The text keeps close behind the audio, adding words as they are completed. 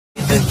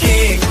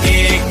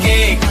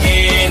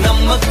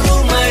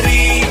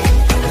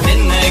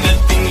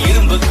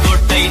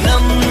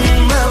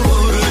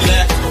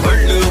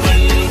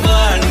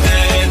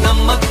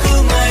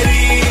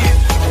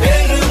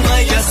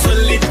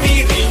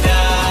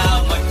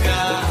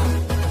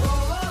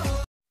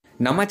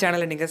நம்ம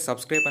சேனலை நீங்கள்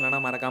சப்ஸ்கிரைப்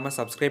பண்ணலாம் மறக்காமல்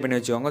சப்ஸ்கிரைப் பண்ணி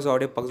வச்சுக்கோங்க. ஸோ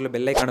அப்படியே பக்கத்தில்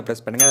பெல் ஐக்கானை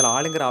ப்ரெஸ் பண்ணுங்கள். அதில்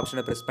ஆளுங்கிற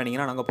ஆப்ஷனை ப்ரெஸ்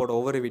பண்ணிங்கன்னா நாங்கள் போட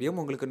ஒவ்வொரு வீடியோ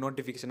உங்களுக்கு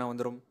நோட்டிஃபிகேஷனாக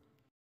வந்துடும்.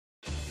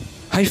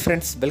 Hi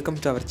friends, welcome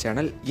to our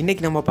channel.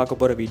 இன்றைக்கி நம்ம பார்க்க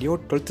போகிற வீடியோ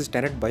 12th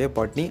Std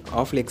Bio-Botany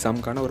ஆஃப்லி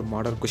எக்ஸாமுக்கான ஒரு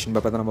மாடல் கொஷின்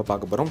பேப்பர் தான் நம்ம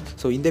பார்க்க போகிறோம்.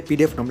 ஸோ இந்த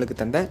PDF நம்மளுக்கு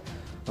தந்த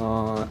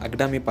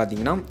அகாடமி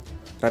பார்த்தீங்கன்னா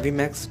ரவி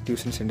மேக்ஸ்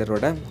டியூஷன்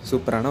சென்டரோட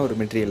சூப்பரான ஒரு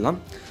மெட்டீரியல் தான்.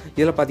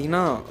 இதில்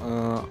பார்த்தீங்கன்னா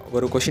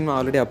ஒரு கொஷின்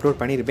ஆல்ரெடி அப்லோட்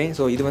பண்ணியிருப்பேன்.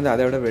 ஸோ இது வந்து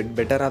அதை விட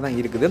பெட்டராக தான்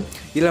இருக்குது.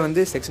 இதில்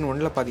வந்து செக்ஷன்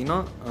 1 பார்த்தீங்கன்னா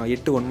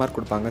 8 1 மார்க்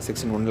கொடுப்பாங்க.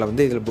 செக்ஷன் 1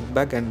 வந்து இதில் புக்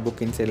பேக் அண்ட்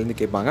புக் இன்சைட்லேருந்து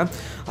கேட்பாங்க.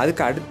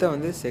 அதுக்கு அடுத்த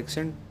வந்து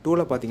செக்ஷன்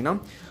 2 பார்த்தீங்கன்னா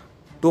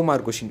 2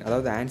 மார்க் கொஷின்,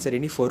 அதாவது ஆன்சர்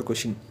எனி 4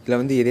 கொஷின். இதில்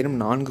வந்து ஏதேனும்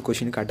 4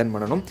 கொஷினுக்கு அட்டன்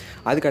பண்ணணும்.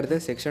 அதுக்கு அடுத்த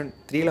செக்ஷன்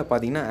 3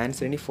 பார்த்தீங்கன்னா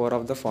answer any 4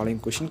 of the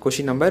following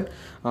question number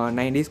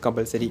 9 is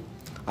compulsory.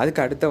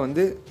 அதுக்கு அடுத்த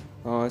வந்து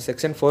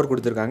செக்ஷன் 4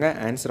 கொடுத்துருக்காங்க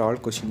ஆன்சர் ஆல்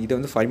கொஷின். இது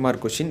வந்து 5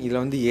 மார்க் கொஷின். இதில்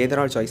வந்து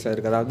ஏதரால் சாய்ஸில்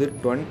இருக்குது, அதாவது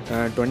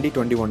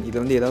 2021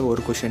 இதில் வந்து ஏதாவது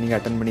ஒரு கொஷின் நீங்கள்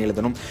அட்டன் பண்ணி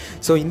எழுதணும்.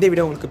 ஸோ இந்த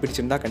வீடியோ உங்களுக்கு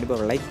பிடிச்சிருந்தா கண்டிப்பாக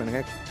ஒரு லைக்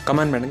பண்ணுங்கள்,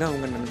 கமெண்ட் பண்ணுங்கள்,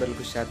 உங்கள்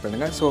நண்பர்களுக்கு ஷேர்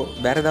பண்ணுங்கள். ஸோ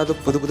வேறு ஏதாவது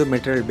புது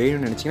மெட்டீரியல்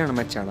வேணும்னு நினச்சிங்கன்னா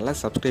நம்ம சேனலை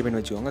சப்ஸ்கிரைப்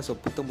பண்ணி வச்சுக்கோங்க. ஸோ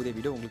புதிய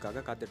வீடியோ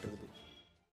உங்களுக்காக காத்துட்ருக்குது.